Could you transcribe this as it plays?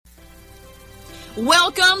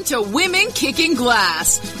Welcome to Women Kicking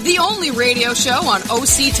Glass, the only radio show on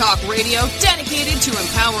OC Talk Radio dedicated to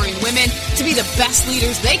empowering women to be the best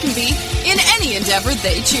leaders they can be in any endeavor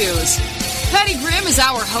they choose. Patty Grimm is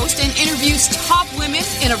our host and interviews top women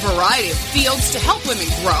in a variety of fields to help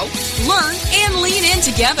women grow, learn, and lean in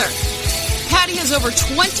together. Patty has over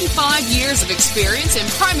 25 years of experience in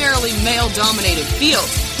primarily male-dominated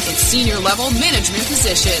fields in senior-level management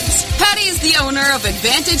positions. Patty is the owner of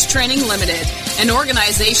Advantage Training Limited, an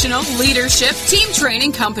organizational leadership team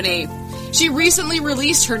training company. She recently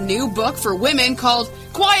released her new book for women called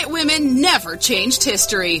Quiet Women Never Changed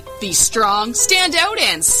History. Be strong, stand out,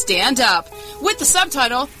 and stand up. With the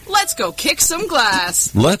subtitle, Let's Go Kick Some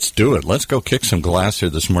Glass. Let's do it. Let's go kick some glass here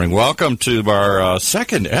this morning. Welcome to our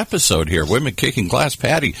second episode here, Women Kicking Glass.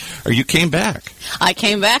 Patty, you came back. I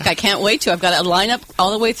came back. I can't wait to. I've got a lineup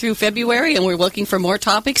all the way through February, and we're looking for more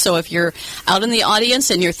topics. So if you're out in the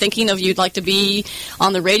audience and you're thinking of you'd like to be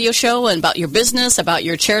on the radio show and about your business, about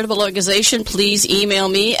your charitable organization, please email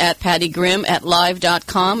me at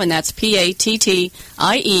pattygrimm@live.com, and that's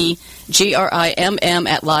PATTIEGRIMM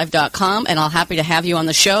at live.com, and I'll happy to have you on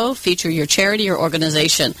the show, feature your charity or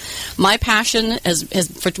organization. My passion has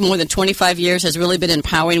for more than 25 years has really been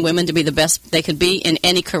empowering women to be the best they could be in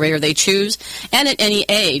any career they choose and at any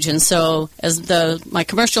age. And so, as my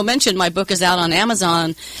commercial mentioned, my book is out on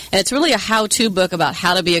Amazon, and it's really a how-to book about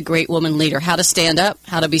how to be a great woman leader, how to stand up,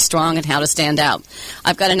 how to be strong, and how to stand out.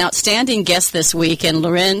 I've got an outstanding guest this week, and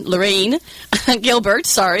Loreen Gilbert,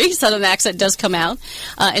 Southern accent does come out,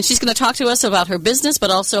 and she's going to talk to us about her business,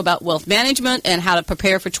 but also about wealth management and how to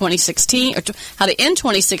prepare for 2016, or how to end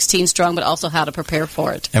 2016 strong, but also how to prepare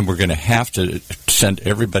for it. And we're going to have to send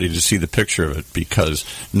everybody to see the picture of it, because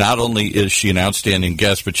not only is she an outstanding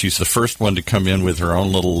guest, but she's the first one to come in with her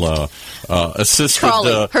own little assisted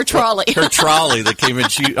trolley. Her trolley. Her trolley that came in.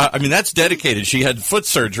 That's dedicated. She had foot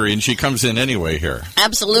surgery, and she comes in anyway here.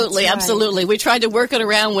 Absolutely, right. Absolutely. We tried to work it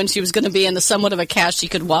around when she was going to be in the somewhat of a cast she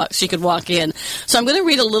could walk in. So I'm going to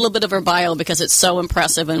read a little bit of her bio because it's so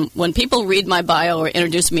impressive. And when people read my bio or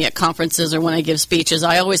introduce me at conferences or when I give speeches,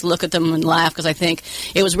 I always look at them and laugh because I think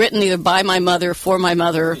it was written either by my mother, for my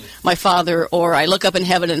mother, my father, or I look up in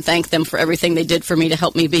heaven and thank them for everything they did for me to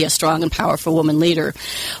help me be a strong and powerful woman leader.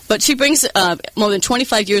 But she brings more than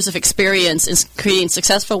 25 years of experience in creating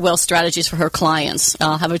successful wealth strategies for her clients.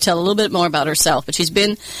 I'll have her tell a little bit more about herself. But she's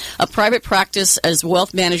been a private practice as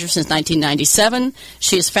wealth manager since 1997.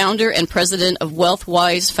 She is founder and president of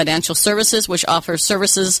WealthWise Financial Services, which offers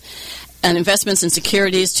services and investments in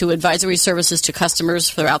securities to advisory services to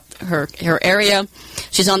customers throughout her area.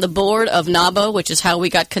 She's on the board of NABO, which is how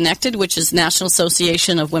we got connected, which is National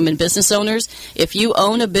Association of Women Business Owners. If you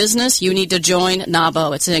own a business, you need to join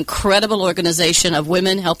NABO. It's an incredible organization of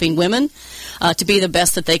women helping women to be the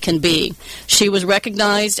best that they can be. She was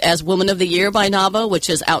recognized as Woman of the Year by NABO,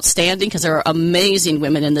 which is outstanding because there are amazing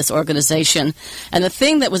women in this organization. And the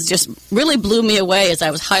thing that was just really blew me away as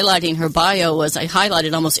I was highlighting her bio was I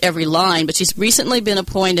highlighted almost every line, but she's recently been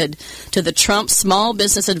appointed to the Trump Small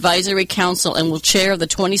Business Advisory Council and will chair the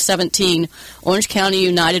 2017 Orange County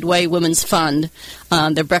United Way Women's Fund,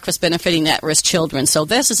 their breakfast benefiting at-risk children. So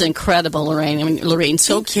this is incredible, Loreen.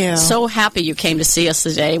 So happy you came to see us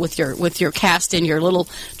today with your cast in your little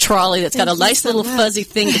trolley that's got a nice little fuzzy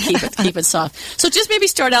thing to keep it soft. So just maybe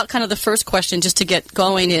start out kind of the first question just to get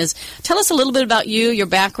going is tell us a little bit about you, your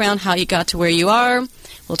background, how you got to where you are.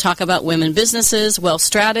 We'll talk about women businesses, wealth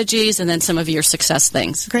strategies, and then some of your success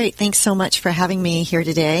things. Great. Thanks so much for having me here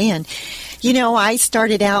today. And, I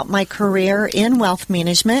started out my career in wealth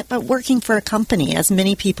management, but working for a company, as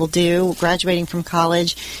many people do. Graduating from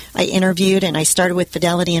college, I interviewed and I started with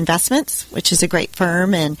Fidelity Investments, which is a great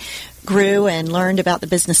firm, and grew and learned about the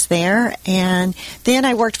business there. And then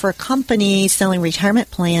I worked for a company selling retirement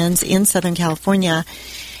plans in Southern California,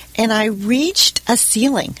 and I reached a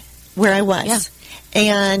ceiling where I was. Yeah.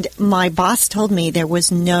 And my boss told me there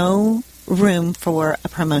was no room for a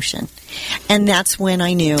promotion. And that's when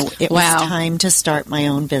I knew it was time to start my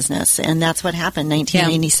own business. And that's what happened.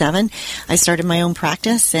 1997, I started my own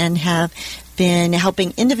practice and have been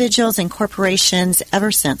helping individuals and corporations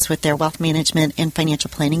ever since with their wealth management and financial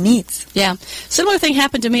planning needs. Yeah. Similar thing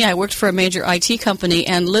happened to me. I worked for a major IT company,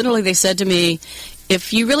 and literally they said to me,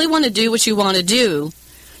 if you really want to do what you want to do,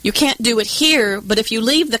 you can't do it here, but if you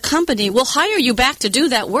leave the company, we'll hire you back to do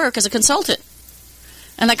that work as a consultant.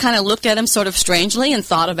 And I kind of looked at him sort of strangely and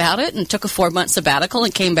thought about it and took a 4-month sabbatical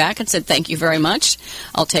and came back and said, thank you very much.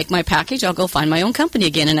 I'll take my package. I'll go find my own company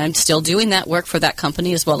again. And I'm still doing that work for that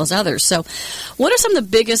company as well as others. So what are some of the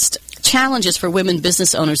biggest challenges for women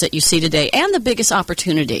business owners that you see today and the biggest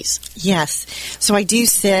opportunities? Yes. So I do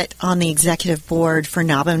sit on the executive board for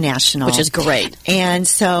NABO National. Which is great. And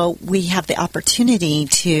so we have the opportunity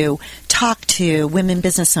to talk to women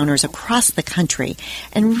business owners across the country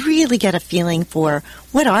and really get a feeling for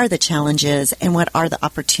what are the challenges and what are the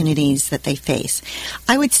opportunities that they face.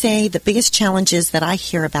 I would say the biggest challenges that I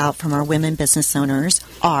hear about from our women business owners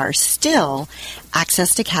are still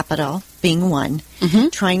access to capital being one,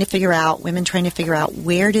 women trying to figure out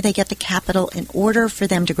where do they get the capital in order for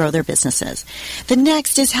them to grow their businesses. The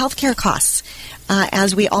next is healthcare costs.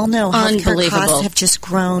 As we all know, healthcare costs have just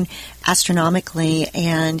grown astronomically,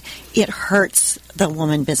 and it hurts the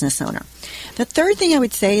woman business owner. The third thing I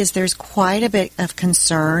would say is there's quite a bit of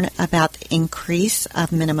concern about the increase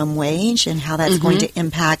of minimum wage and how that's going to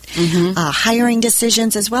impact hiring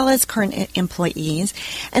decisions as well as current employees.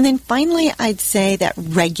 And then finally, I'd say that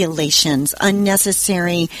regulations,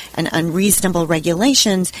 unnecessary and unreasonable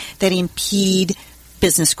regulations that impede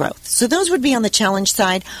business growth. So those would be on the challenge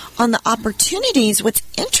side. On the opportunities, what's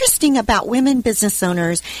interesting about women business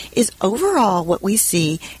owners is overall what we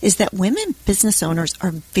see is that women business owners are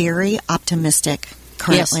very optimistic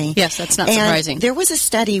currently. Yes, that's not surprising. There was a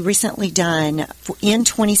study recently done in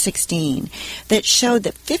 2016 that showed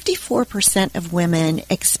that 54% of women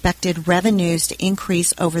expected revenues to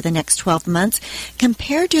increase over the next 12 months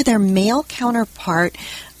compared to their male counterpart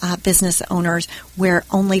business owners, where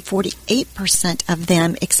only 48% of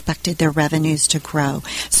them expected their revenues to grow.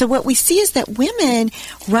 So what we see is that women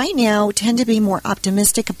right now tend to be more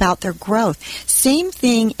optimistic about their growth. Same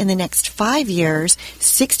thing in the next 5 years.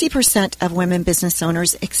 60% of women business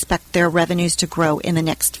owners expect their revenues to grow in the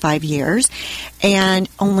next 5 years, and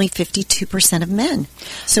only 52% of men.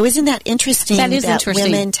 So isn't that interesting? That is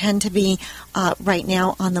interesting. Women tend to be right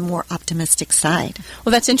now on the more optimistic side.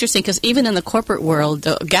 Well, that's interesting because even in the corporate world,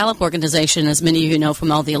 the Gallup organization, as many of you know from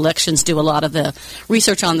all the elections, do a lot of the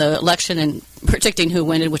research on the election and predicting who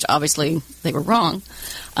won it, which obviously they were wrong.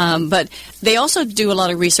 But they also do a lot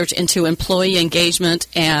of research into employee engagement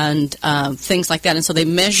and things like that. And so they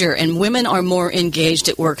measure, and women are more engaged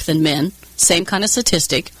at work than men. Same kind of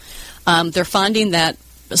statistic. They're finding that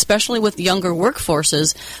especially with younger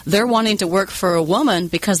workforces, they're wanting to work for a woman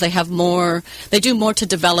because they have more. They do more to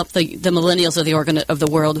develop the millennials of the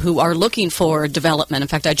world who are looking for development. In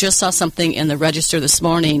fact, I just saw something in the Register this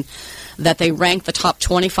morning that they ranked the top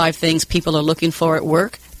 25 things people are looking for at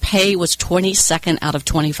work. Pay was 22nd out of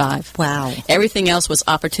 25. Wow. Everything else was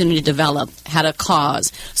opportunity to develop, had a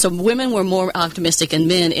cause. So women were more optimistic than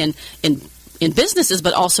men in businesses,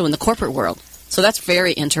 but also in the corporate world. So that's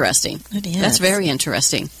very interesting. It is. That's very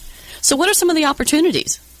interesting. So what are some of the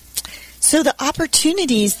opportunities? So the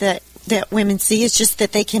opportunities that women see is just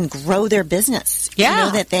that they can grow their business. Yeah. You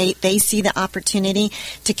know, that they see the opportunity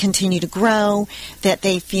to continue to grow, that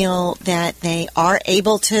they feel that they are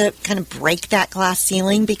able to kind of break that glass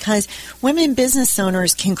ceiling because women business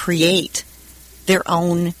owners can create their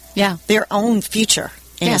own future.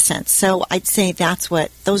 In a sense. So I'd say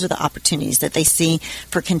those are the opportunities that they see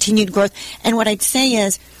for continued growth. And what I'd say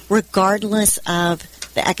is, regardless of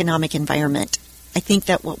the economic environment, I think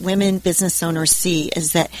that what women business owners see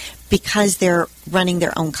is that because they're running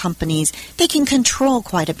their own companies, they can control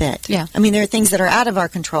quite a bit. Yeah. I mean, there are things that are out of our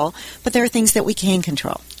control, but there are things that we can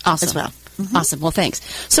control as well. Mm-hmm. Awesome. Well, thanks.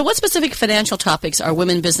 So what specific financial topics are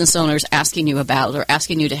women business owners asking you about or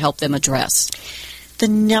asking you to help them address? The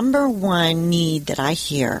number one need that I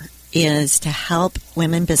hear is to help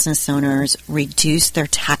women business owners reduce their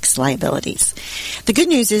tax liabilities. The good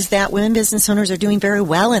news is that women business owners are doing very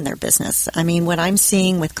well in their business. I mean, what I'm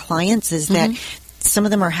seeing with clients is that some of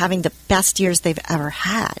them are having the best years they've ever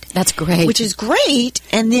had. That's great. Which is great.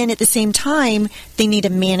 And then at the same time, they need to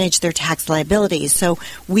manage their tax liabilities. So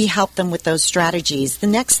we help them with those strategies. The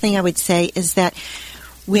next thing I would say is that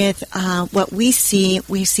with what we see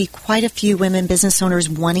quite a few women business owners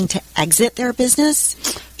wanting to exit their business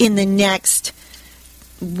in the next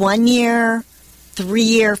 1 year, 3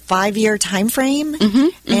 year, 5 year time frame.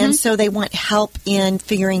 And so they want help in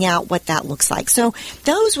figuring out what that looks like. So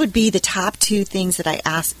those would be the top two things that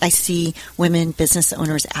I see women business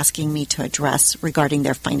owners asking me to address regarding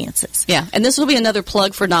their finances. Yeah, and this will be another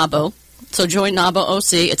plug for NABO. So join NABO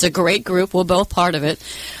OC. It's a great group. We're both part of it.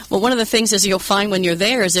 Well, one of the things is you'll find when you're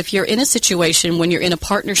there is if you're in a situation when you're in a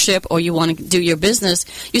partnership or you want to do your business,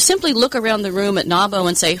 you simply look around the room at NABO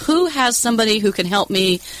and say, who has somebody who can help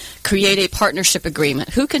me create a partnership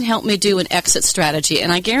agreement? Who can help me do an exit strategy?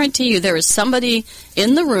 And I guarantee you there is somebody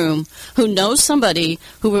in the room who knows somebody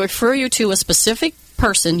who will refer you to a specific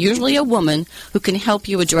person, usually a woman, who can help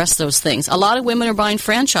you address those things. A lot of women are buying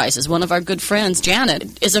franchises. One of our good friends,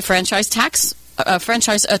 Janet, is a franchise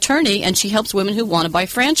attorney, and she helps women who want to buy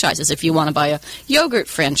franchises. If you want to buy a yogurt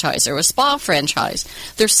franchise or a spa franchise,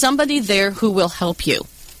 there's somebody there who will help you.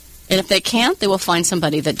 And if they can't, they will find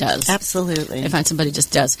somebody that does. Absolutely. They find somebody who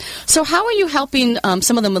just does. So how are you helping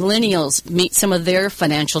some of the millennials meet some of their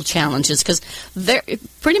financial challenges? Because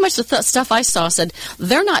pretty much the stuff I saw said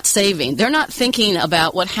they're not saving. They're not thinking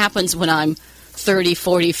about what happens when I'm 30,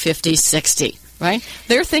 40, 50, 60, right?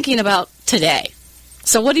 They're thinking about today.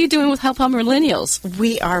 So what are you doing with Help Our Millennials?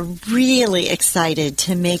 We are really excited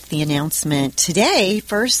to make the announcement today,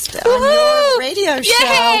 first on your radio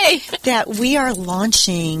show, that we are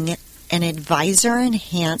launching an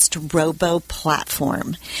advisor-enhanced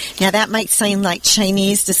robo-platform. Now, that might sound like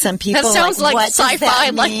Chinese to some people. That sounds like sci-fi,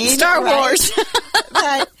 like Star Wars.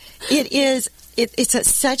 But it is... It's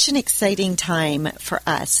such an exciting time for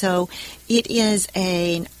us. So it is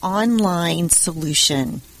an online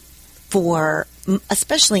solution for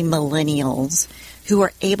especially millennials who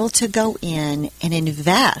are able to go in and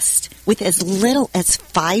invest with as little as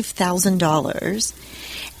 $5,000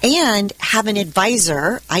 and have an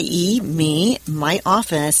advisor, i.e. me, my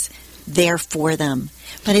office, there for them.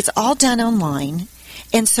 But it's all done online.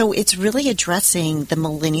 And so it's really addressing the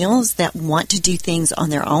millennials that want to do things on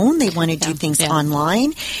their own. They want to do things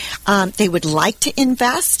online. They would like to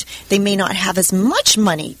invest. They may not have as much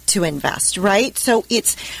money to invest, right? So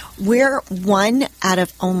we're one out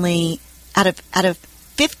of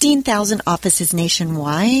 15,000 offices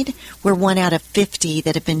nationwide. We're one out of 50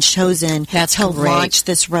 that have been chosen to launch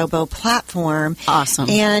this robo platform. Awesome.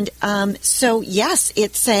 And so yes,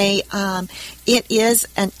 it is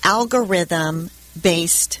an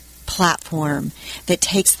algorithm-based platform that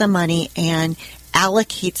takes the money and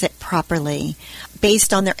allocates it properly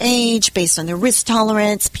based on their age, based on their risk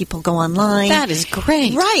tolerance. People go online. That is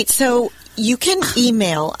great. Right. So you can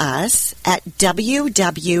email us at www.robo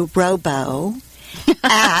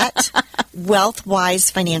at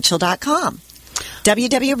wealthwisefinancial.com.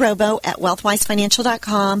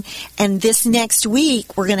 www.robo@wealthwisefinancial.com. And this next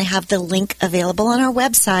week, we're going to have the link available on our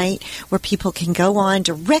website where people can go on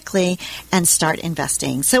directly and start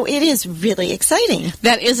investing. So it is really exciting.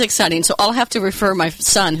 That is exciting. So I'll have to refer my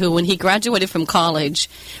son, who, when he graduated from college,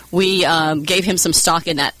 we gave him some stock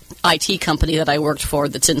in that IT company that I worked for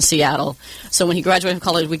that's in Seattle. So when he graduated from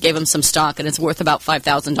college, we gave him some stock, and it's worth about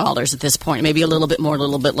 $5,000 at this point, maybe a little bit more, a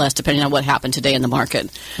little bit less, depending on what happened today in the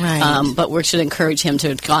market. Right. But we should encourage him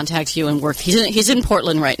to contact you and work. He's in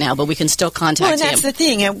Portland right now, but we can still contact him. Well, and that's the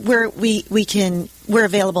thing. We're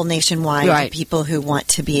available nationwide right. to people who want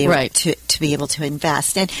to be able right. to be able to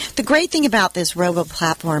invest. And the great thing about this robo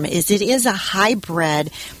platform is it is a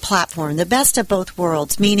hybrid platform, the best of both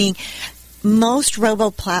worlds, meaning most robo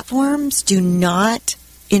platforms do not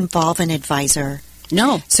involve an advisor.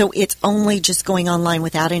 No. So it's only just going online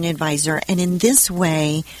without an advisor. And in this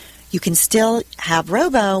way, you can still have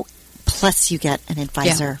robo, plus you get an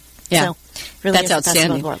advisor. Yeah. So really that's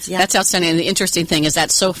outstanding. Yeah. That's outstanding. And the interesting thing is that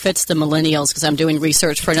so fits the millennials, because I'm doing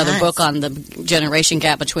research for another book on the generation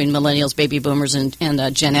gap between millennials, baby boomers, and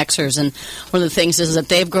Gen Xers. And one of the things is that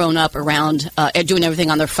they've grown up around doing everything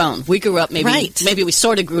on their phone. We grew up maybe we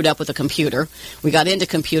sort of grew up with a computer. We got into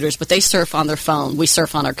computers, but they surf on their phone. We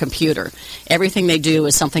surf on our computer. Everything they do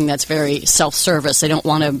is something that's very self-service. They don't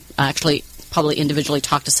want to actually probably individually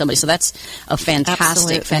talk to somebody. So that's a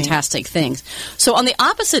fantastic thing. So on the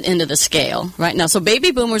opposite end of the scale right now, so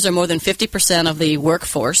baby boomers are more than 50% of the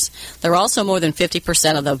workforce. They're also more than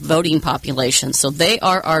 50% of the voting population. So they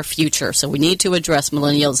are our future. So we need to address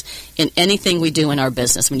millennials in anything we do in our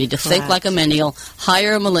business. We need to think like a millennial,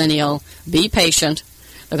 hire a millennial, be patient.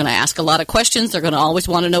 They're going to ask a lot of questions. They're going to always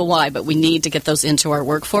want to know why, but we need to get those into our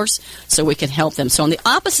workforce so we can help them. So on the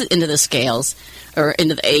opposite end of the scales, or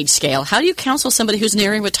into the age scale, how do you counsel somebody who's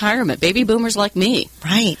nearing retirement? Baby boomers like me.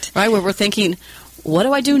 Right. Where we're thinking, what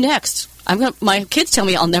do I do next? My kids tell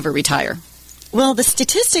me I'll never retire. Well, the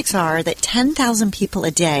statistics are that 10,000 people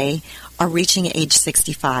a day are reaching age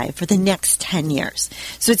 65 for the next 10 years.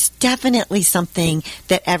 So it's definitely something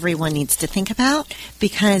that everyone needs to think about,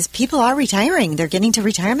 because people are retiring. They're getting to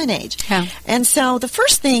retirement age. Yeah. And so the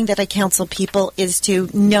first thing that I counsel people is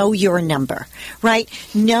to know your number, right?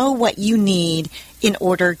 Know what you need in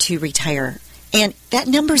order to retire. And that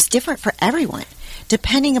number is different for everyone,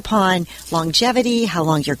 depending upon longevity, how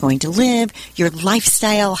long you're going to live, your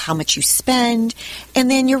lifestyle, how much you spend,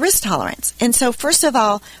 and then your risk tolerance. And so first of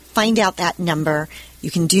all, find out that number.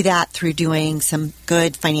 You can do that through doing some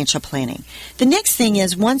good financial planning. The next thing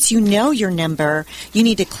is once you know your number, you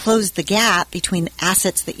need to close the gap between the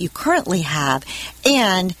assets that you currently have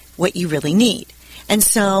and what you really need. And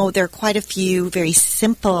so there are quite a few very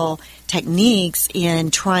simple techniques in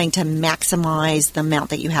trying to maximize the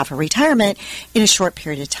amount that you have for retirement in a short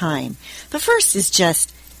period of time. The first is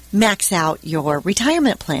just max out your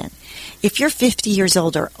retirement plan. If you're 50 years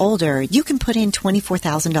old or older, you can put in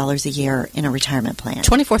 $24,000 a year in a retirement plan.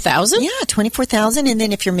 $24,000? Yeah, $24,000. And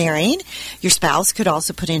then if you're married, your spouse could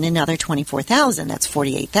also put in another $24,000. That's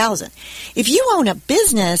 $48,000. If you own a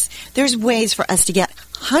business, there's ways for us to get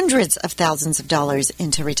hundreds of thousands of dollars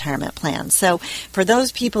into retirement plans. So for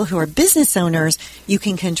those people who are business owners, you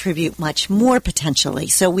can contribute much more potentially.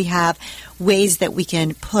 So we have ways that we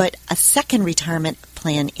can put a second retirement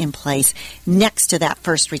plan in place next to that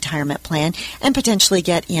first retirement plan and potentially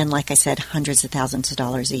get in, like I said, hundreds of thousands of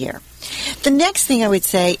dollars a year. The next thing I would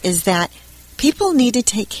say is that people need to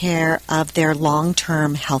take care of their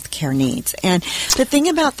long-term health care needs. And the thing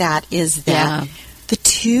about that is that the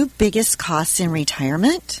two biggest costs in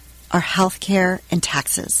retirement are health care and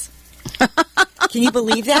taxes. Can you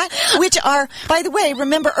believe that? Which are, by the way,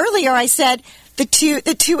 remember earlier I said the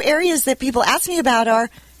two areas that people ask me about are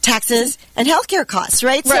taxes and healthcare costs,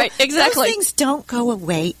 right? Right, so exactly. Those things don't go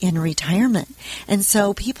away in retirement. And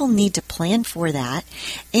so people need to plan for that.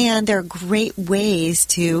 And there are great ways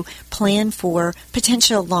to plan for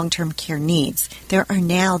potential long-term care needs. There are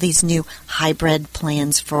now these new hybrid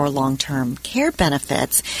plans for long-term care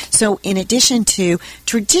benefits. So in addition to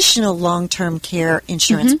traditional long-term care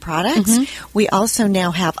insurance products, we also now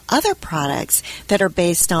have other products that are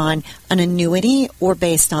based on an annuity or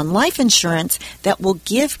based on life insurance that will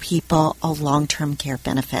give people a long-term care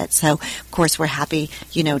benefit. So, of course, we're happy,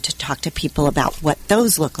 to talk to people about what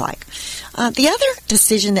those look like. The other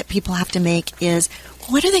decision that people have to make is,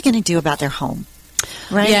 what are they going to do about their home?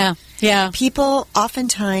 Right? Yeah. People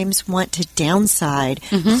oftentimes want to downside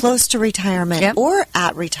close to retirement or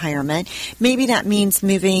at retirement. Maybe that means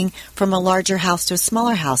moving from a larger house to a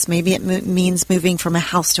smaller house. Maybe it means moving from a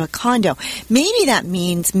house to a condo. Maybe that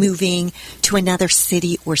means moving to another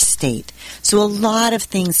city or state. So a lot of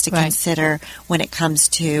things to consider when it comes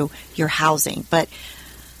to your housing. But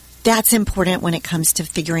that's important when it comes to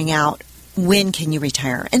figuring out when can you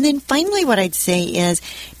retire? And then finally what I'd say is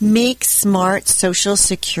make smart Social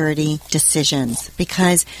Security decisions,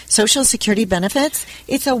 because Social Security benefits,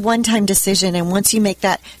 it's a one-time decision, and once you make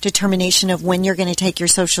that determination of when you're going to take your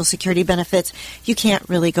Social Security benefits, you can't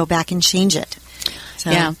really go back and change it. So.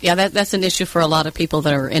 Yeah, that's an issue for a lot of people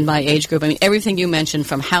that are in my age group. I mean, everything you mentioned,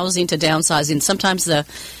 from housing to downsizing, sometimes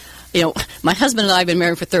my husband and I have been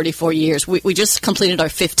married for 34 years. We just completed our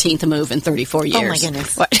 15th move in 34 years. Oh, my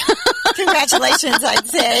goodness. Congratulations, I'd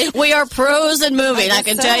say. We are pros at moving. I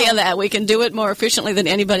can tell you that. We can do it more efficiently than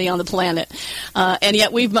anybody on the planet. And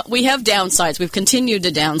yet we have downsized. We've continued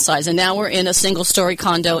to downsize. And now we're in a single-story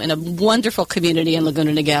condo in a wonderful community in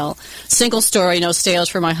Laguna Niguel. Single-story, no stairs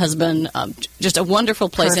for my husband. Just a wonderful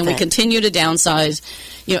place. Perfect. And we continue to downsize.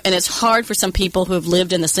 And it's hard for some people who have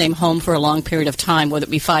lived in the same home for a long period of time, whether it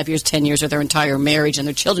be 5 years, 10 years, or their entire marriage, and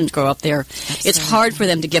their children grow up there. Absolutely. It's hard for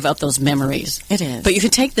them to give up those memories. It is. But you can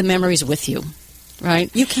take the memories with you, right?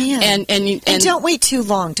 You can. And don't wait too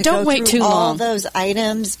long to go through all those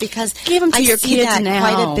items, because give them to your kids that now.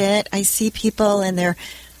 Quite a bit. I see people in their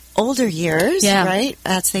older years, right,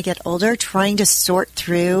 as they get older, trying to sort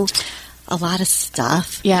through a lot of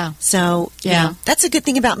stuff. Yeah. So, that's a good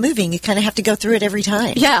thing about moving. You kind of have to go through it every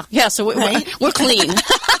time. Yeah. So we're clean.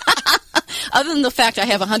 Other than the fact I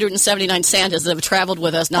have 179 Santas that have traveled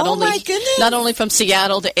with us, not only from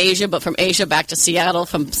Seattle to Asia, but from Asia back to Seattle,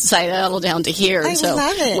 from Seattle down to here. I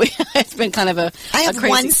love it. It's been kind of a have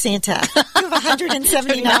one Santa. You have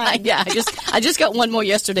 179. Yeah, I just got one more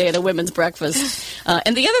yesterday at a women's breakfast.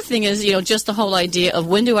 And the other thing is, just the whole idea of,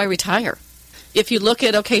 when do I retire? If you look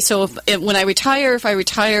at, when I retire, if I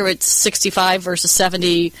retire at 65 versus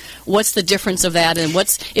 70, what's the difference of that? And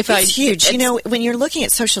it's huge. When you're looking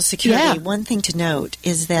at Social Security, one thing to note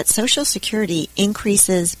is that Social Security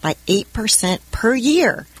increases by 8% per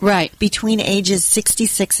year. Right. Between ages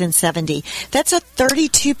 66 and 70. That's a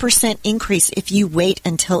 32% increase if you wait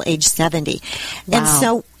until age 70. Wow. And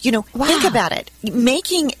so, think about it.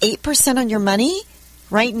 Making 8% on your money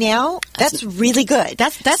right now, that's really good.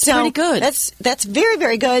 That's pretty good. That's very,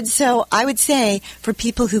 very good. So I would say for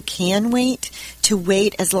people who can wait, to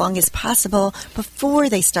wait as long as possible before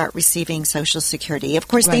they start receiving Social Security. Of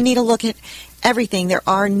course, they need to look at everything. There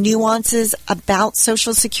are nuances about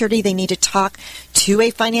Social Security. They need to talk to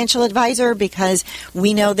a financial advisor because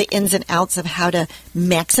we know the ins and outs of how to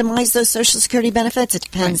maximize those Social Security benefits. It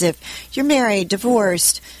depends if you're married,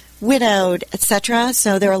 divorced, widowed, etc.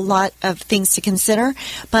 So there are a lot of things to consider.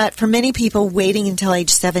 But for many people, waiting until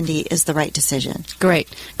age 70 is the right decision. Great.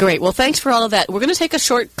 Well, thanks for all of that. We're going to take a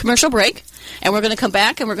short commercial break, and we're going to come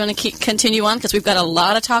back, and we're going to continue on because we've got a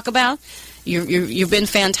lot to talk about. You've been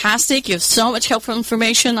fantastic. You have so much helpful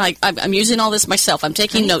information. I'm using all this myself. I'm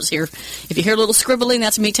taking notes here. If you hear a little scribbling,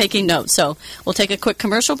 that's me taking notes. So we'll take a quick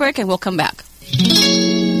commercial break, and we'll come back.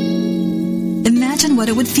 Imagine what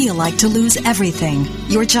it would feel like to lose everything.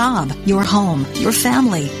 Your job, your home, your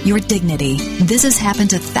family, your dignity. This has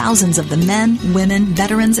happened to thousands of the men, women,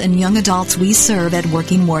 veterans, and young adults we serve at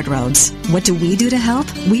Working Wardrobes. What do we do to help?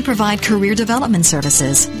 We provide career development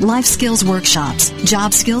services, life skills workshops,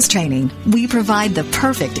 job skills training. We provide the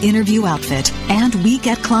perfect interview outfit, and we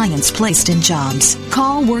get clients placed in jobs.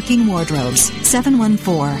 Call Working Wardrobes,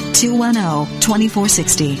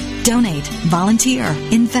 714-210-2460. Donate, volunteer,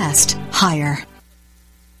 invest, hire.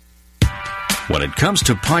 When it comes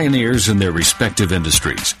to pioneers in their respective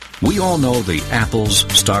industries, we all know the Apples,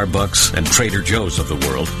 Starbucks, and Trader Joe's of the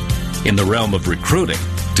world. In the realm of recruiting,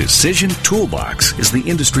 Decision Toolbox is the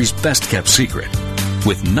industry's best-kept secret.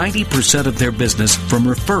 With 90% of their business from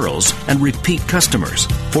referrals and repeat customers.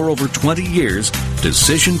 For over 20 years,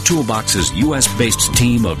 Decision Toolbox's U.S.-based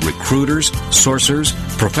team of recruiters, sourcers,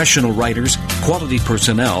 professional writers, quality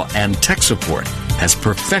personnel, and tech support has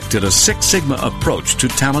perfected a Six Sigma approach to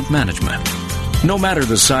talent management. No matter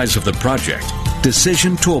the size of the project,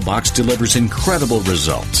 Decision Toolbox delivers incredible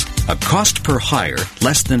results. A cost per hire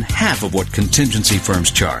less than half of what contingency firms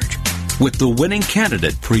charge, with the winning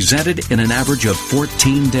candidate presented in an average of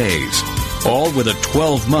 14 days, all with a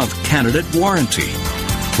 12-month candidate warranty.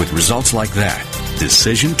 With results like that,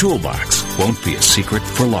 Decision Toolbox won't be a secret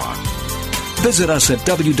for long. Visit us at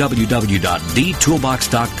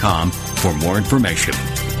www.dtoolbox.com for more information.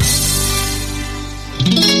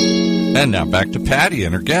 And now back to Patty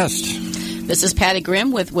and her guest. This is Patty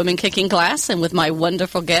Grimm with Women Kicking Glass and with my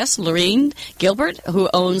wonderful guest, Loreen Gilbert, who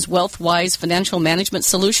owns WealthWise Financial Management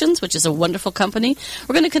Solutions, which is a wonderful company.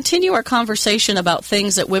 We're going to continue our conversation about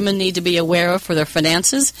things that women need to be aware of for their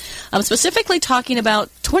finances. I'm specifically talking about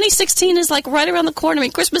 2016 is like right around the corner. I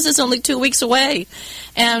mean, Christmas is only 2 weeks away,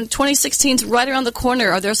 and 2016 is right around the corner.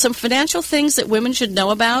 Are there some financial things that women should know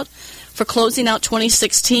about for closing out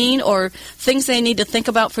 2016 or things they need to think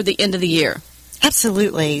about for the end of the year?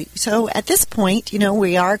 Absolutely. So at this point,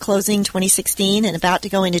 we are closing 2016 and about to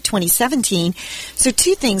go into 2017. So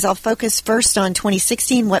two things. I'll focus first on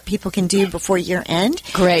 2016, what people can do before year end.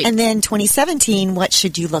 Great. And then 2017, what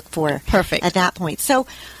should you look for Perfect. At that point. So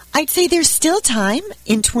I'd say there's still time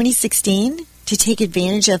in 2016 to take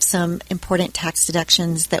advantage of some important tax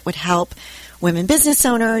deductions that would help women business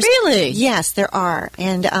owners. Really? Yes, there are.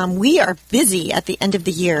 And we are busy at the end of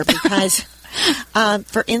the year because...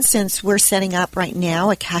 for instance, we're setting up right now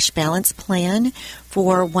a cash balance plan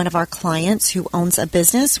for one of our clients who owns a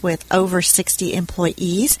business with over 60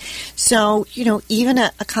 employees. So, even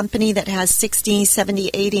a company that has 60, 70,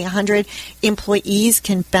 80, 100 employees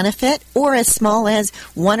can benefit, or as small as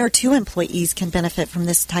 1 or 2 employees can benefit from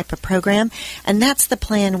this type of program. And that's the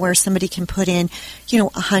plan where somebody can put in,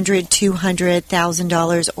 $100,000,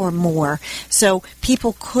 $200,000 or more. So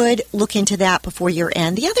people could look into that before year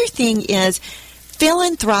end. The other thing is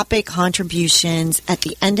philanthropic contributions at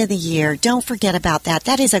the end of the year. Don't forget about that.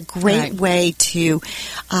 That is a great way to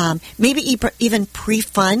maybe even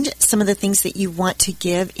pre-fund some of the things that you want to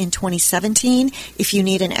give in 2017 if you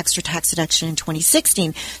need an extra tax deduction in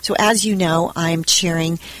 2016. So as you know, I'm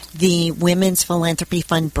chairing the Women's Philanthropy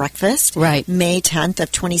Fund Breakfast, May 10th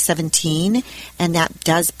of 2017, and that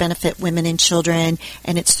does benefit women and children,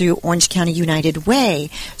 and it's through Orange County United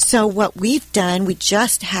Way. So what we've done, we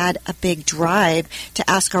just had a big drive to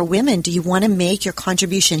ask our women, do you want to make your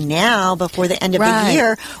contribution now before the end of the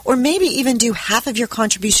year, or maybe even do half of your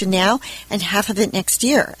contribution now and half of it next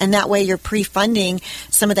year? And that way you're pre-funding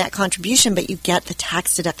some of that contribution, but you get the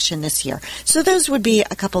tax deduction this year. So those would be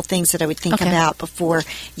a couple things that I would think about before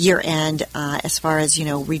year end as far as,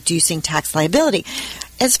 reducing tax liability.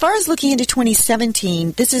 As far as looking into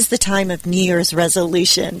 2017, this is the time of New Year's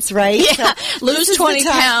resolutions, right? Yeah, so lose 20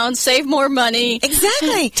 pounds, save more money.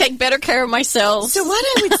 Exactly. Take better care of myself. So what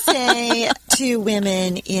I would say to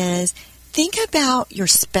women is think about your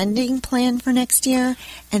spending plan for next year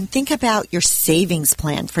and think about your savings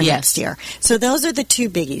plan for next year. So those are the two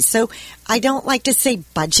biggies. So I don't like to say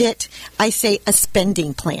budget. I say a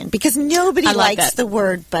spending plan because nobody likes the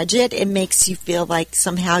word budget. It makes you feel like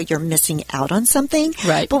somehow you're missing out on something.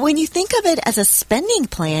 Right. But when you think of it as a spending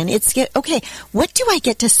plan, it's okay, what do I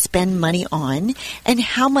get to spend money on and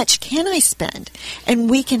how much can I spend? And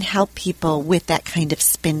we can help people with that kind of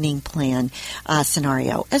spending plan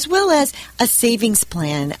scenario, as well as a savings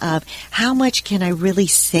plan of how much can I really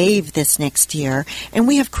save this next year. And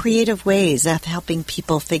we have creative ways of helping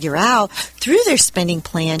people figure out through their spending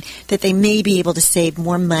plan that they may be able to save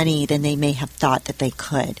more money than they may have thought that they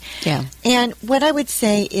could. Yeah. And what I would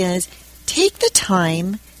say is take the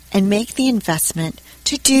time and make the investment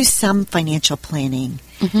to do some financial planning.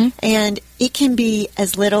 Mm-hmm. And it can be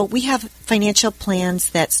as little. We have financial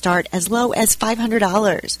plans that start as low as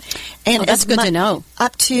 $500. And that's good to know.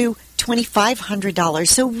 Up to $2,500.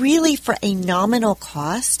 So really for a nominal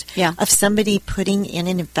cost of somebody putting in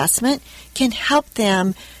an investment can help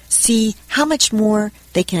them see how much more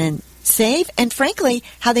they can save and, frankly,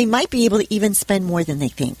 how they might be able to even spend more than they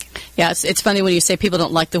think. Yeah, it's funny when you say people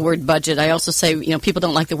don't like the word budget. I also say, people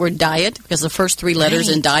don't like the word diet because the first three letters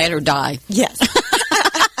in diet are die. Yes.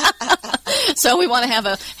 So we want to have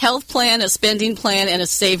a health plan, a spending plan, and a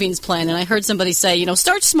savings plan. And I heard somebody say,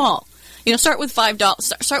 start small. Start with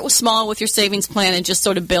 $5. Start with small with your savings plan and just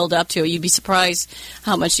sort of build up to it. You'd be surprised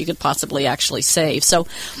how much you could possibly actually save. So,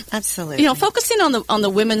 absolutely. Focusing on the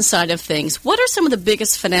women's side of things, what are some of the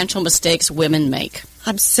biggest financial mistakes women make?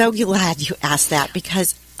 I'm so glad you asked that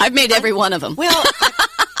because I've made every one of them. Well,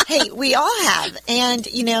 hey, we all have. And,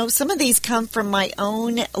 some of these come from my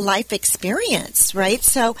own life experience, right?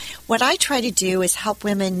 So what I try to do is help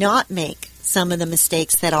women not make some of the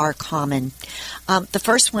mistakes that are common. The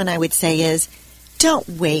first one I would say is don't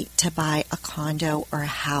wait to buy a condo or a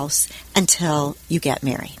house until you get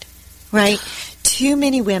married, right? Too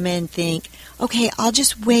many women think, okay, I'll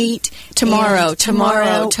just wait. Tomorrow.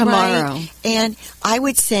 Right? And I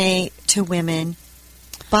would say to women,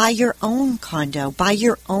 buy your own condo, buy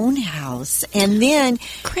your own house, and then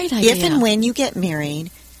Great idea. If and when you get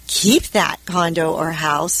married, keep that condo or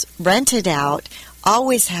house, rent it out.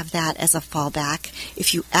 Always have that as a fallback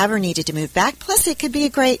if you ever needed to move back. Plus, it could be a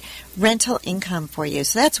great rental income for you.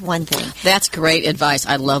 So that's one thing. That's great advice.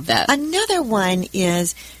 I love that. Another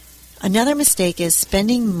mistake is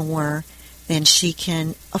spending more than she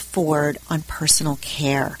can afford on personal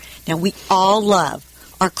care. Now, we all love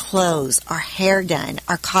our clothes, our hair done,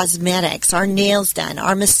 our cosmetics, our nails done,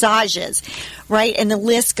 our massages, right? And the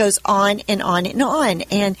list goes on and on and on.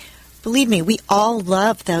 And believe me, we all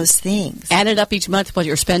love those things. Add it up each month what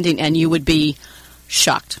you're spending, and you would be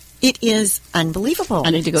shocked. It is unbelievable. I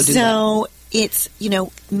need to go do that. So it's,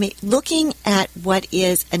 looking at what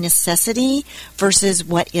is a necessity versus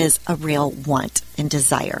what is a real want and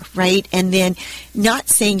desire, right? And then not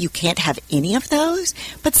saying you can't have any of those,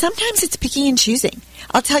 but sometimes it's picking and choosing.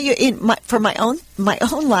 I'll tell you, for my own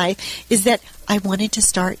life, is that I wanted to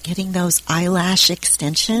start getting those eyelash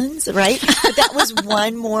extensions, right? But that was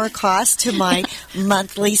one more cost to my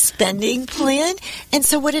monthly spending plan. And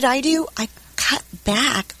so what did I do? I cut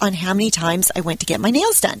back on how many times I went to get my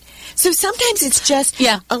nails done. So sometimes it's just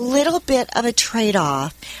a little bit of a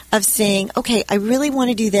trade-off of saying, okay, I really want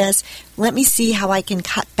to do this. Let me see how I can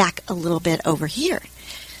cut back a little bit over here.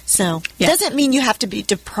 So it doesn't mean you have to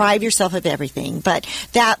deprive yourself of everything, but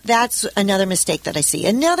that's another mistake that I see.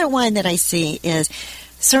 Another one that I see is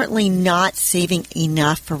certainly not saving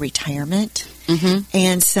enough for retirement. Mm-hmm.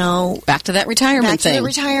 And so back to that retirement thing. Back to the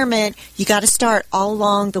retirement, you got to start all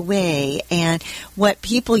along the way. And what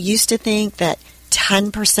people used to think that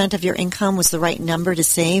 10% of your income was the right number to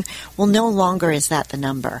save, well, no longer is that the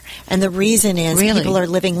number. And the reason is people are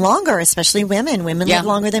living longer, especially women. Women live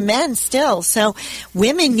longer than men still. So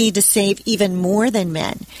women need to save even more than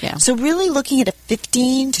men. Yeah. So really looking at a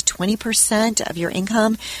 15 to 20% of your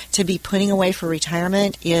income to be putting away for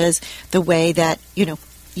retirement is the way that,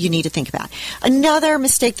 you need to think about. Another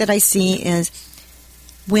mistake that I see is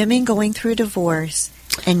women going through a divorce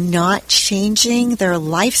and not changing their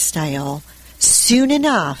lifestyle soon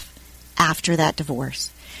enough after that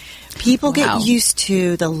divorce. People get used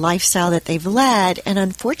to the lifestyle that they've led, and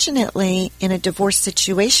unfortunately, in a divorce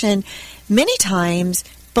situation, many times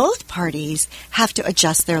both parties have to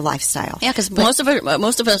adjust their lifestyle. Yeah, because most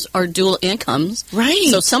of us are dual incomes. Right.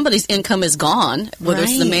 So somebody's income is gone, whether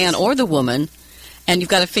it's the man or the woman. And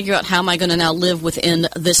you've got to figure out how am I going to now live within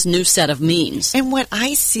this new set of means. And what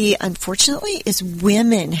I see, unfortunately, is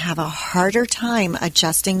women have a harder time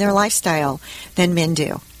adjusting their lifestyle than men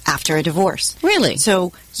do after a divorce. Really?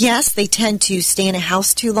 So, yes, they tend to stay in a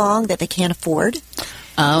house too long that they can't afford.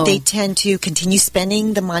 Oh. They tend to continue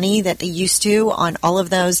spending the money that they used to on all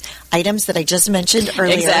of those items that I just mentioned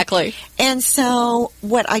earlier. Exactly. And so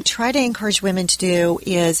what I try to encourage women to do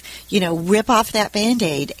is, rip off that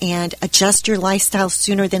Band-Aid and adjust your lifestyle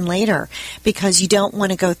sooner than later, because you don't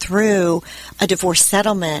want to go through a divorce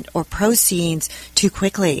settlement or proceeds too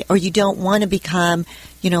quickly, or you don't want to become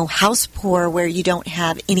house poor where you don't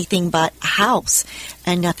have anything but a house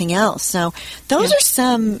and nothing else. So those are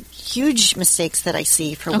some huge mistakes that I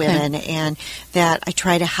see for women, and that I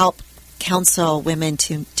try to help counsel women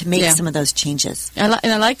to make some of those changes. And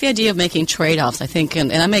I like the idea of making trade-offs, I think,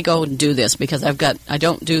 and I may go and do this because I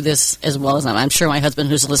don't do this as well as I'm sure my husband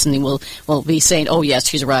who's listening will be saying, oh, yes,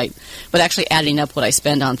 she's right, but actually adding up what I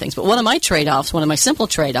spend on things. But one of my simple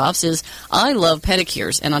trade-offs is I love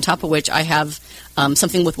pedicures, and on top of which I have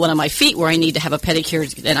something with one of my feet where I need to have a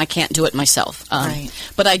pedicure, and I can't do it myself. Right.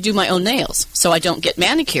 But I do my own nails, so I don't get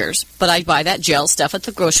manicures, but I buy that gel stuff at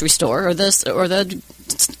the grocery store or the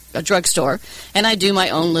drugstore, and I do my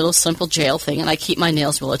own little simple gel thing, and I keep my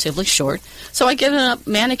nails relatively short. So I give up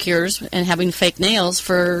manicures and having fake nails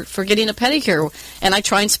for getting a pedicure, and I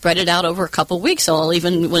try and spread it out over a couple of weeks. So I'll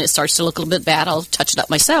even, when it starts to look a little bit bad, I'll touch it up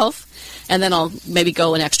myself, and then I'll maybe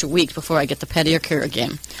go an extra week before I get the pedicure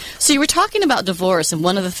again. So you were talking about divorce, and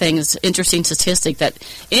one of the things, interesting statistic, that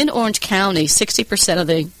in Orange County, 60% of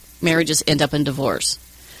the marriages end up in divorce.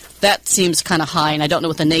 That seems kind of high, and I don't know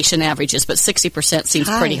what the nation average is, but 60% seems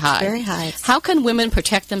pretty high. Very high. How can women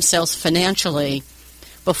protect themselves financially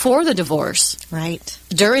before the divorce, right,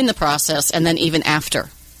 during the process, and then even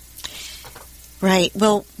after? Right.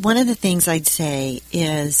 Well, one of the things I'd say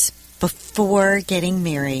is before getting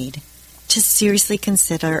married, to seriously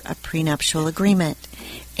consider a prenuptial agreement.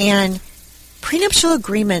 And prenuptial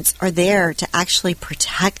agreements are there to actually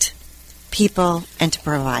protect people and to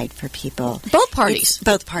provide for people. Both parties.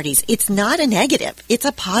 Both parties. It's not a negative. It's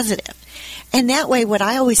a positive. And that way, what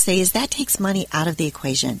I always say is that takes money out of the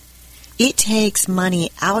equation. It takes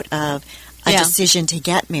money out of a decision to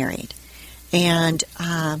get married. And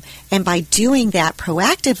by doing that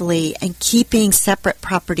proactively and keeping separate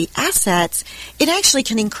property assets, it actually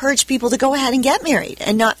can encourage people to go ahead and get married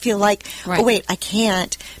and not feel like, oh, wait, I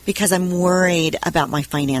can't because I'm worried about my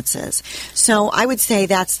finances. So I would say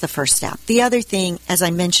that's the first step. The other thing, as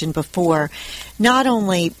I mentioned before, not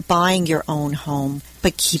only buying your own home,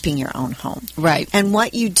 but keeping your own home. Right. And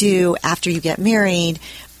what you do after you get married,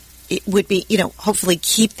 it would be, hopefully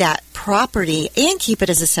keep that property and keep it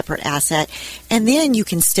as a separate asset, and then you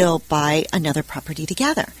can still buy another property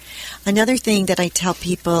together. Another thing that I tell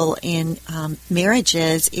people in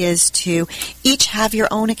marriages is to each have your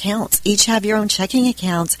own accounts, each have your own checking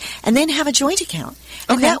accounts, and then have a joint account.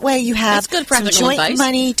 And that way you have some joint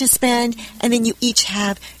money to spend, and then you each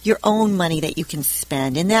have your own money that you can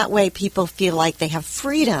spend. And that way people feel like they have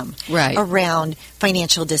freedom around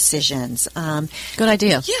financial decisions. Good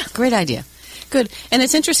idea. Yeah. Great idea. Good. And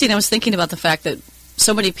it's interesting, I was thinking about the fact that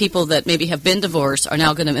so many people that maybe have been divorced are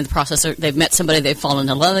now going to, in the process, they've met somebody, they've fallen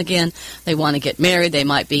in love again, they want to get married, they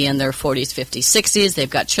might be in their 40s, 50s, 60s, they've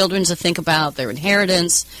got children to think about, their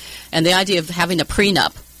inheritance, and the idea of having a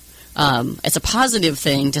prenup. It's a positive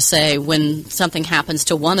thing to say when something happens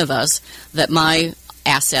to one of us that my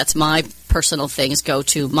assets, my personal things go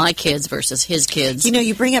to my kids versus his kids.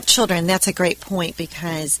 You bring up children. That's a great point,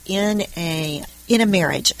 because in a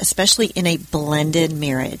marriage, especially in a blended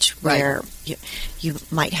marriage, where you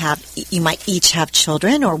might each have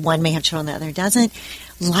children, or one may have children, the other doesn't,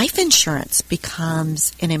 life insurance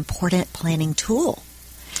becomes an important planning tool.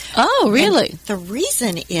 Oh, really? And the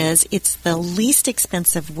reason is it's the least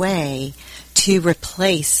expensive way to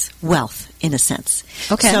replace wealth, in a sense.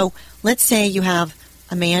 Okay. So let's say you have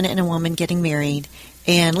a man and a woman getting married,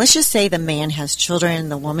 and let's just say the man has children,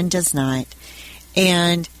 the woman does not,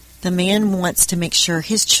 and the man wants to make sure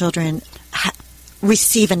his children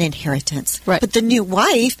receive an inheritance. Right. But the new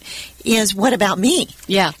wife is, what about me?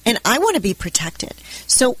 Yeah. And I want to be protected.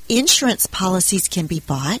 So insurance policies can be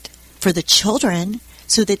bought for the children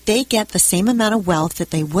so that they get the same amount of wealth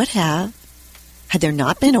that they would have had there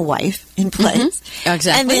not been a wife in place. Mm-hmm.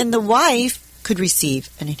 Exactly. And then the wife could receive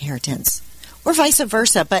an inheritance, or vice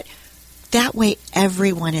versa. But that way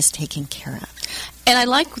everyone is taken care of. And I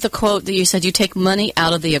like the quote that you said, you take money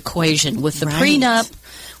out of the equation. With the prenup,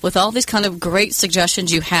 with all these kind of great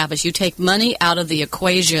suggestions you have, is you take money out of the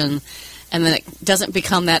equation, and then it doesn't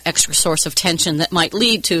become that extra source of tension that might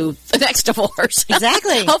lead to the next divorce.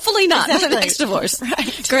 Exactly. Hopefully not the next divorce.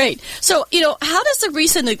 Right. Great. So, how does the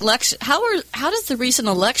recent election, how does the recent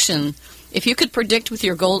election if you could predict with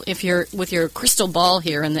your crystal ball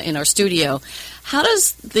here in our studio, how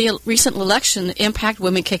does the recent election impact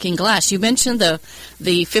women kicking glass? You mentioned the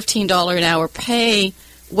 $15 an hour pay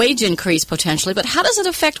wage increase potentially, but how does it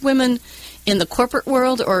affect women in the corporate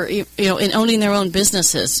world or in owning their own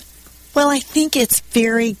businesses? Well, I think it's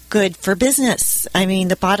very good for business. I mean,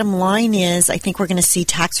 the bottom line is I think we're going to see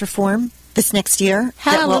tax reform this next year.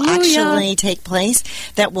 Hallelujah. That will actually take place,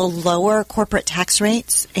 that will lower corporate tax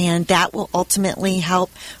rates, and that will ultimately help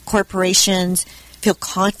corporations feel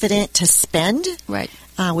confident to spend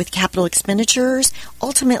with capital expenditures.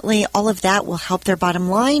 Ultimately, all of that will help their bottom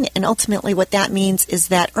line, and ultimately what that means is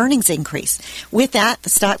that earnings increase. With that, the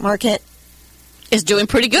stock market is doing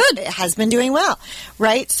pretty good. It has been doing well,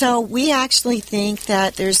 right? So we actually think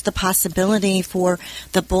that there's the possibility for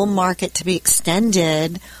the bull market to be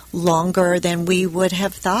extended longer than we would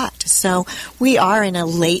have thought. So we are in a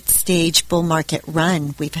late stage bull market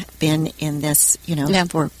run. We've been in this,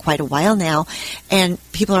 for quite a while now. And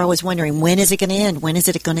people are always wondering, when is it going to end? When is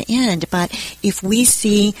it going to end? But if we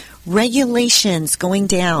see regulations going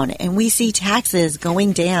down and we see taxes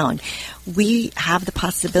going down, we have the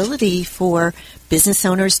possibility for business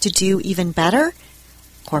owners to do even better,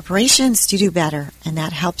 corporations to do better, and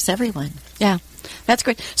that helps everyone. Yeah. That's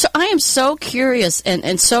great. So I am so curious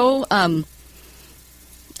and so, I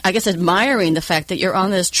guess, admiring the fact that you're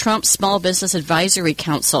on this Trump Small Business Advisory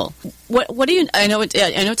Council. What do you? I know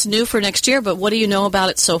it's new for next year, but what do you know about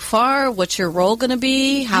it so far? What's your role going to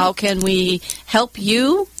be? How can we help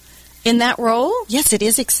you in that role? Yes, it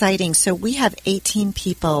is exciting. So we have 18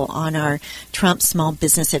 people on our Trump Small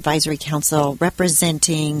Business Advisory Council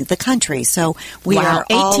representing the country. So we are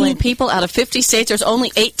 18 people out of 50 states. There's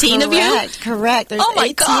only 18 of you? Correct. There's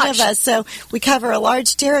 18 of us. So we cover a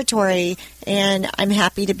large territory, and I'm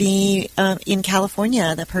happy to be in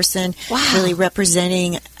California, the person really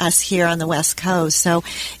representing us here on the West Coast. So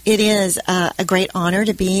it is a great honor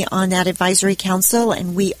to be on that advisory council,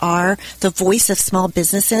 and we are the voice of small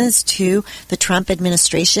businesses to the Trump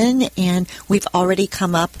administration, and we've already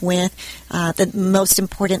come up with the most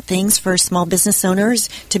important things for small business owners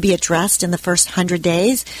to be addressed in the first 100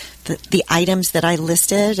 days. The items that I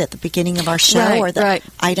listed at the beginning of our show are the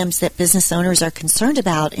items that business owners are concerned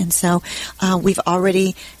about. And so we've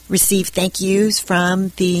already received thank yous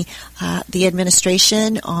from the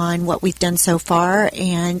administration on what we've done so far,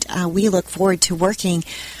 and we look forward to working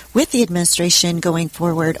with the administration going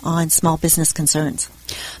forward on small business concerns.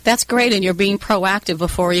 That's great, and you're being proactive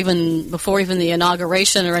before even the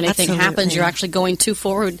inauguration or anything happens. You're actually going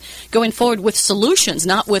forward with solutions,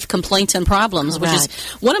 not with complaints and problems. Correct. Which is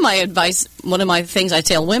one of my things I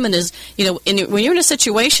tell women is, when you're in a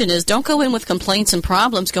situation, is don't go in with complaints and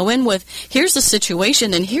problems. Go in with, here's the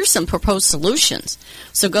situation and here's some proposed solutions.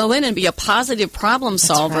 So go in and be a positive problem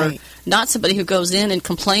solver, not somebody who goes in and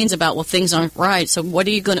complains about, well, things aren't right. So what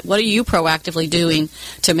are you proactively doing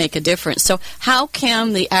to make a difference? So how can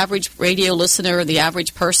the average radio listener or the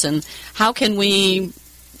average person, how can we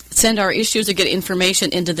send our issues or get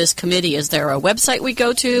information into this committee? Is there a website we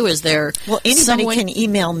go to? Is there anybody can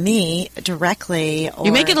email me directly, or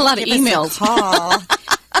you may get a lot of emails. Call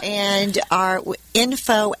and our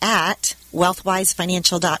info at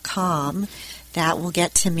wealthwisefinancial.com. That will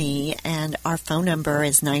get to me, and our phone number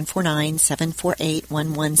is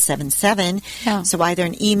 949-748-1177. Yeah. So either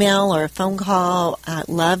an email or a phone call.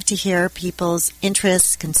 Love to hear people's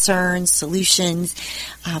interests, concerns, solutions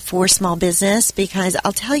for small business, because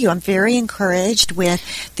I'll tell you, I'm very encouraged with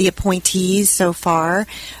the appointees so far,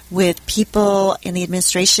 with people in the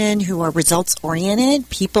administration who are results-oriented,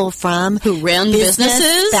 people who run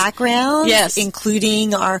businesses backgrounds,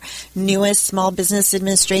 including our newest Small Business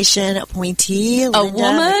Administration appointee,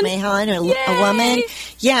 Linda McMahon, a woman,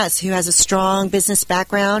 who has a strong business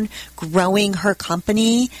background, growing her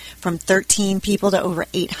company from 13 people to over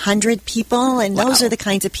 800 people, and those are the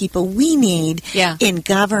kinds of people we need in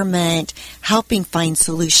government, helping find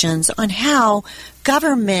solutions on how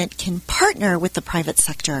government can partner with the private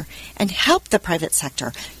sector and help the private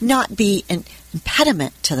sector, not be an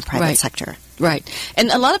impediment to the private sector. Right.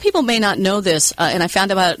 And a lot of people may not know this, and I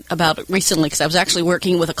found about it recently because I was actually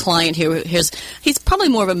working with a client he's probably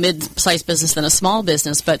more of a mid-sized business than a small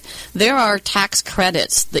business, but there are tax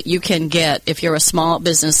credits that you can get if you're a small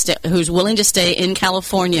business who's willing to stay in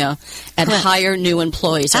California and hire new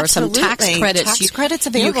employees. There are some tax credits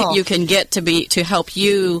available. You can get to help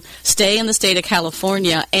you stay in the state of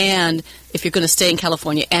California, and if you're going to stay in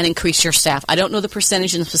California, and increase your staff. I don't know the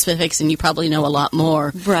percentage and specifics, and you probably know a lot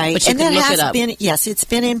more. Right. But you can look it up. It's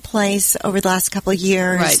been in place over the last couple of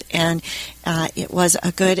years, and it was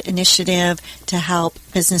a good initiative to help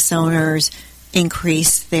business owners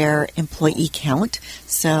increase their employee count.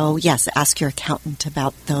 So, yes, ask your accountant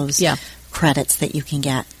about those credits that you can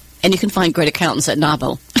get. And you can find great accountants at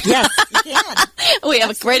NABO. Yes, you can. We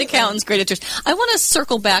have great accountants, great attorneys. I want to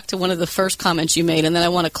circle back to one of the first comments you made, and then I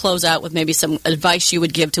want to close out with maybe some advice you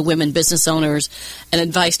would give to women business owners and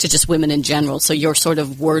advice to just women in general. So your sort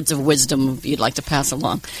of words of wisdom you'd like to pass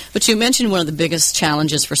along. But you mentioned one of the biggest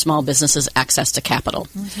challenges for small businesses, access to capital.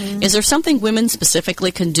 Mm-hmm. Is there something women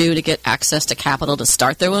specifically can do to get access to capital to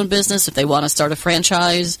start their own business if they want to start a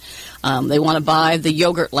franchise? They want to buy the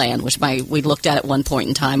yogurt land, which we looked at one point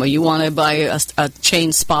in time, or you want to buy a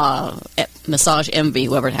chain spa, Massage Envy,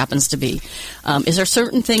 whoever it happens to be. Is there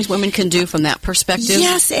certain things women can do from that perspective?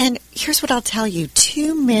 Yes, and here's what I'll tell you.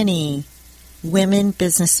 Too many women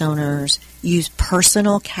business owners use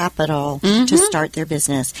personal capital to start their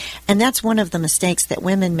business. And that's one of the mistakes that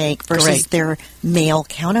women make versus their male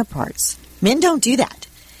counterparts. Men don't do that.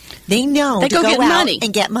 They know they to go go get out money.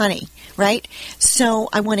 and get money. Right? So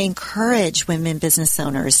I want to encourage women business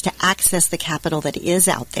owners to access the capital that is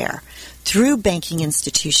out there through banking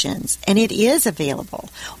institutions, and it is available,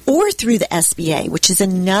 or through the SBA, which is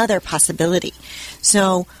another possibility.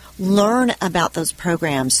 So learn about those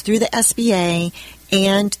programs through the SBA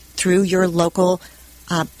and through your local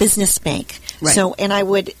business bank. Right. So, and I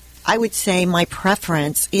would say my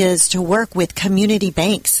preference is to work with community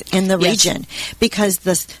banks in the region, because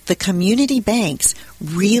the community banks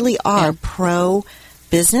really are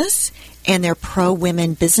pro-business and they're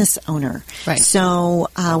pro-women business owner. Right. So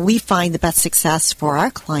we find the best success for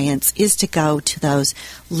our clients is to go to those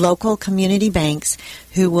local community banks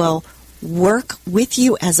who will work with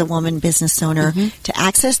you as a woman business owner to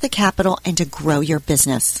access the capital and to grow your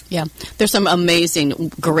business. Yeah. There's some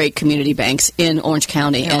amazing, great community banks in Orange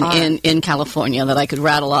County and in California that I could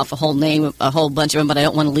rattle off a whole bunch of them, but I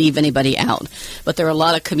don't want to leave anybody out. But there are a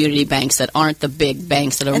lot of community banks that aren't the big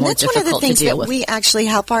banks that are more difficult to deal with. And that's one of the things that we actually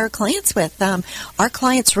help our clients with. Our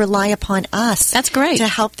clients rely upon us. That's great. To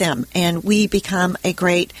help them, and we become a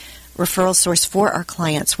great referral source for our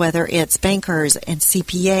clients, whether it's bankers and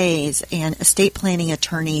CPAs and estate planning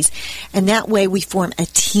attorneys. And that way we form a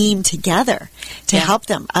team together to help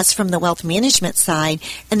them, us from the wealth management side,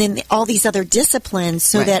 and then all these other disciplines,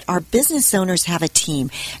 so that our business owners have a team.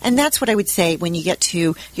 And that's what I would say when you get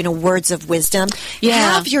to, words of wisdom.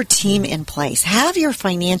 Have your team in place. Have your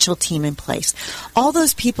financial team in place. All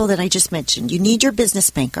those people that I just mentioned. You need your business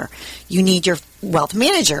banker. You need your wealth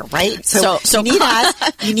manager, right? So you need us.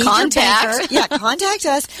 You need your banker. Yeah, contact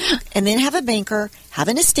us. And then have a banker, have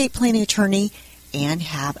an estate planning attorney, and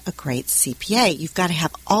have a great CPA. You've got to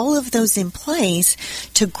have all of those in place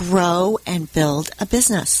to grow and build a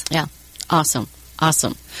business. Yeah. Awesome.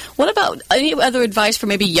 What about any other advice for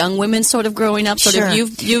maybe young women sort of growing up? Sort of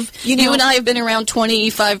you and I have been around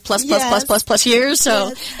 25 plus years,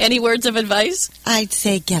 so any words of advice? I'd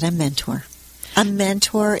say get a mentor. A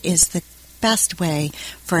mentor is the best way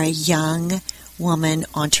for a young woman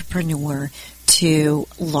entrepreneur to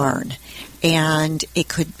learn. And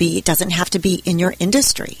it doesn't have to be in your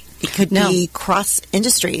industry. It could be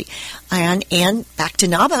cross-industry. And back to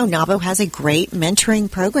NABO. NABO has a great mentoring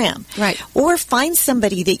program. Right. Or find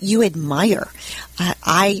somebody that you admire.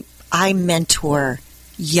 I mentor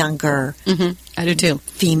younger I do too.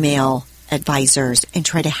 female advisors and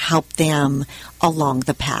try to help them along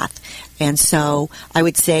the path. And so I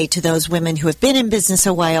would say to those women who have been in business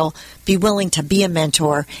a while, be willing to be a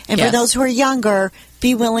mentor. And for those who are younger,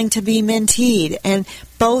 be willing to be menteed. And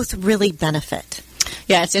both really benefit.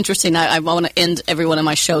 Yeah, it's interesting. I want to end every one of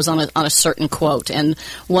my shows on a certain quote, and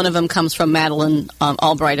one of them comes from Madeleine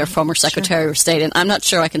Albright, our former Secretary of State, and I'm not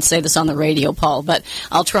sure I can say this on the radio, Paul, but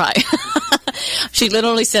I'll try. She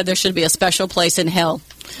literally said there should be a special place in hell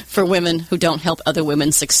for women who don't help other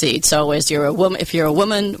women succeed. So if you're a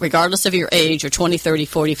woman, regardless of your age, or 20, 30,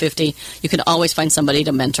 40, 50, you can always find somebody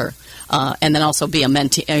to mentor. And then also be a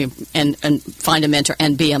mentee, and find a mentor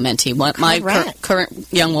and be a mentee. My current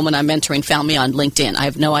young woman I'm mentoring found me on LinkedIn. I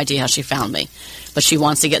have no idea how she found me, but she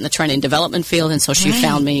wants to get in the training and development field, and so she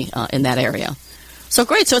found me in that area. So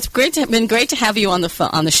great! So it's been great to have you on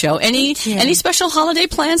the show. Any special holiday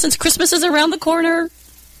plans since Christmas is around the corner?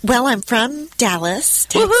 Well, I'm from Dallas,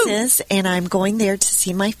 Texas, and I'm going there to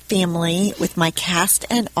see my family with my cast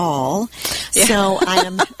and all. Yeah. So I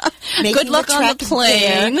am making good luck the trek on the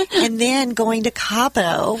plane, there, and then going to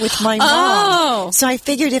Cabo with my mom. So I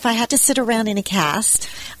figured if I had to sit around in a cast,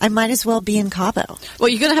 I might as well be in Cabo. Well,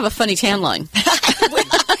 you're going to have a funny tan line.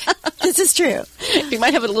 The This is true. You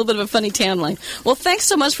might have a little bit of a funny tan line. Well, thanks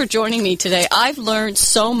so much for joining me today. I've learned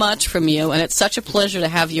so much from you, and it's such a pleasure to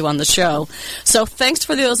have you on the show. So thanks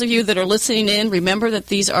for those of you that are listening in. Remember that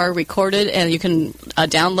these are recorded, and you can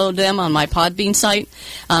download them on my Podbean site.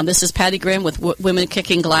 This is Patty Grimm with Women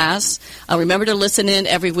Kicking Glass. Remember to listen in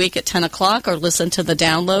every week at 10 o'clock or listen to the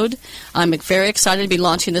download. I'm very excited to be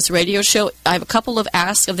launching this radio show. I have a couple of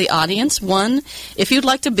asks of the audience. One, if you'd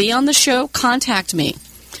like to be on the show, contact me.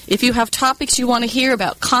 If you have topics you want to hear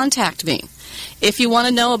about, contact me. If you want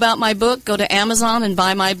to know about my book, go to Amazon and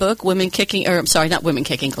buy my book, not Women Kicking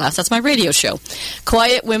Glass. That's my radio show.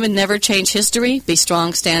 Quiet Women Never Change History. Be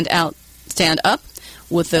strong, stand out, stand up.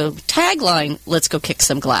 With the tagline, let's go kick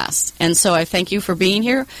some glass. And so I thank you for being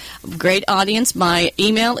here. Great audience. My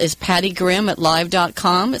email is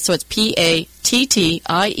pattygrimm@live.com. So it's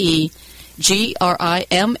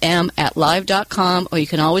PATTIEGRIMM@live.com. Or you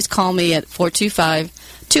can always call me at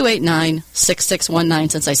 425-289-6619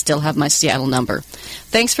 since I still have my Seattle number.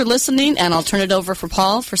 Thanks for listening, and I'll turn it over for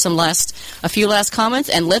Paul for a few last comments,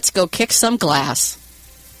 and let's go kick some glass.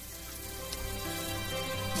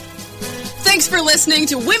 Thanks for listening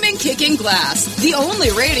to Women Kicking Glass, the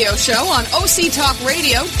only radio show on OC Talk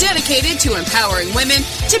Radio dedicated to empowering women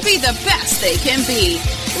to be the best they can be.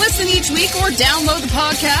 Listen each week or download the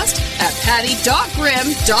podcast at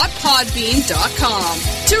patty.grimm.podbean.com.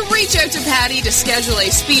 To reach out to Patty to schedule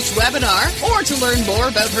a speech webinar or to learn more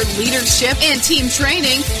about her leadership and team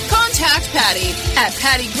training, contact Patty at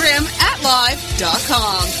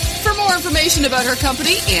pattygrimm@live.com. For more information about her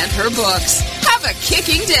company and her books, have a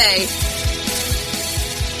kicking day.